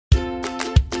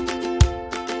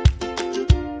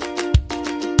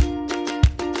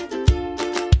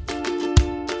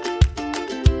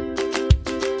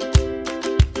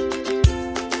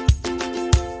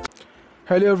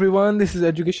Hello everyone, this is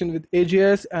Education with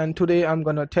AJS, and today I'm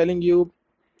gonna telling you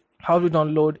how to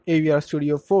download AVR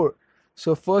Studio 4.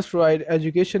 So first write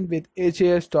education with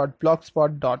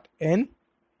ajs.blogspot.in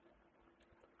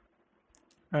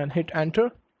and hit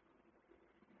enter.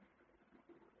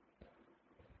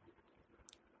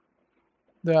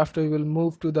 Thereafter you will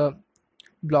move to the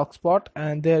blogspot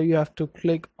and there you have to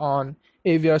click on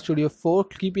AVR Studio 4.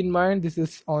 Keep in mind this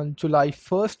is on July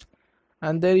 1st,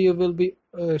 and there you will be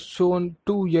shown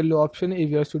two yellow options,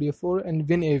 AVR Studio 4 and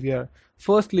WinAVR.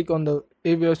 First click on the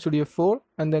AVR Studio 4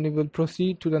 and then you will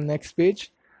proceed to the next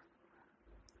page.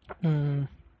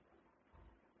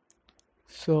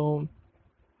 So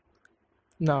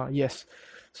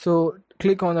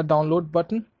click on the download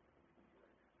button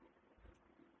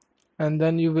and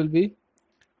then you will be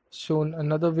shown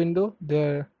another window.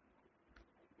 There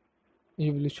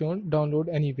you will be shown download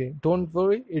anyway. Don't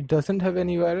worry, it doesn't have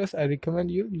any virus. I recommend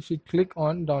you should click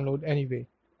on download anyway.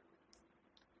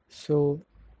 So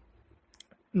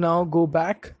now go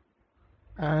back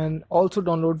and also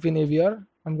download WinAVR.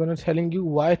 I'm gonna telling you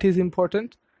why it is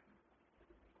important.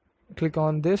 Click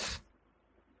on this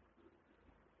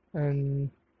and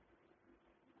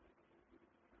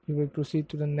you will proceed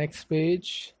to the next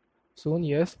page soon.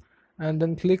 Yes, and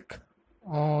then click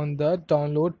on the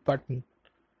download button.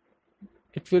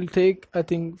 It will take, I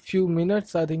think, few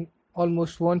minutes, I think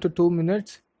almost 1 to 2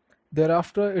 minutes.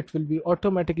 Thereafter it will be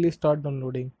automatically start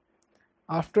downloading.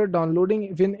 After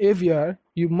downloading WinAVR,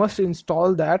 you must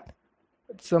install that.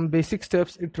 Some basic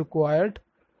steps it required.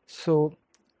 So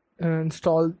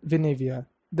install WinAVR.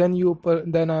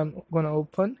 Then I'm gonna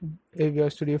open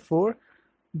AVR Studio 4.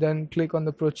 Then click on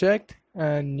the project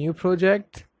and new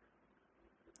project.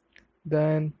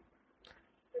 Then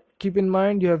keep in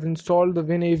mind you have installed the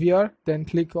WinAVR. Then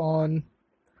click on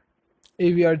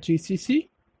AVRGCC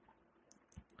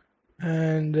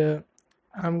and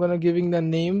I'm gonna giving the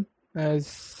name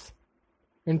as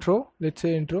intro. Let's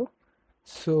say intro.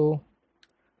 So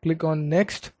click on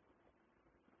next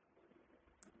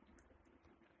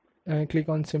and click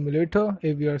on simulator,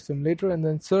 AVR simulator, and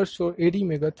then search for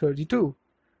ATMEGA32.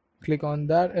 Click on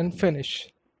that and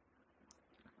finish.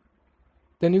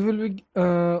 Then you will be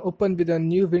open with a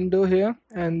new window here,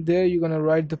 and there you're gonna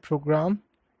write the program.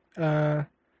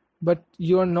 But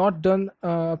you are not done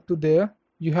up to there.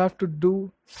 You have to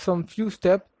do some few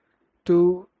steps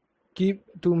to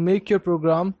make your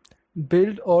program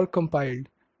build or compiled.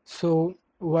 So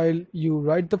while you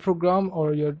write the program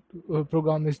or your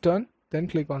program is done, then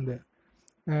click on there.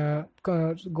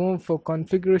 Go for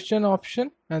configuration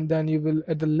option, and then you will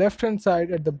at the left hand side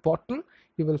at the bottom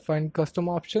you will find custom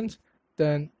options.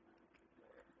 Then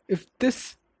if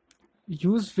this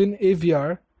use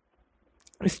WinAVR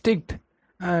is ticked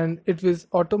and it was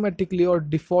automatically or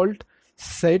default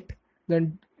set,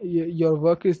 then your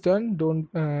work is done. Don't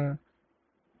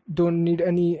need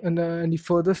any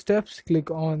further steps. Click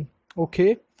on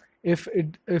OK. If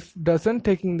doesn't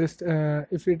taking this,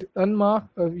 if it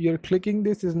unmarked, you're clicking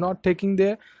this is not taking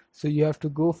there, so you have to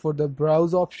go for the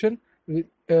browse option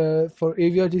for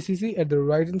AVRGCC at the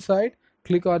right hand side.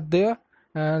 Click out there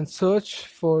and search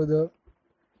for the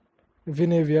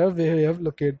WinAVR where you have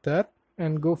located that,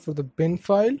 and go for the bin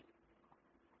file,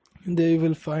 and there you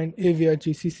will find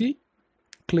AVRGCC.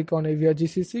 Click on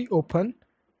AVRGCC, open,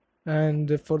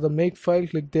 and for the make file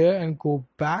click there and go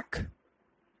back,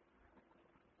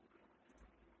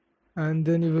 and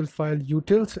then you will file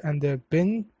utils and their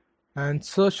bin and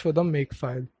search for the make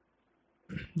file.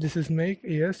 This is make,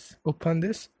 yes, open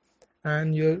this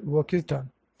and your work is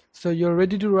done. So you're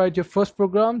ready to write your first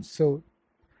program. So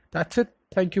that's it.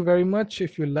 Thank you very much.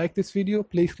 If you like this video,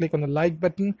 please click on the like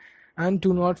button and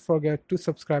do not forget to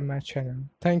subscribe my channel.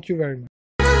 Thank you very much.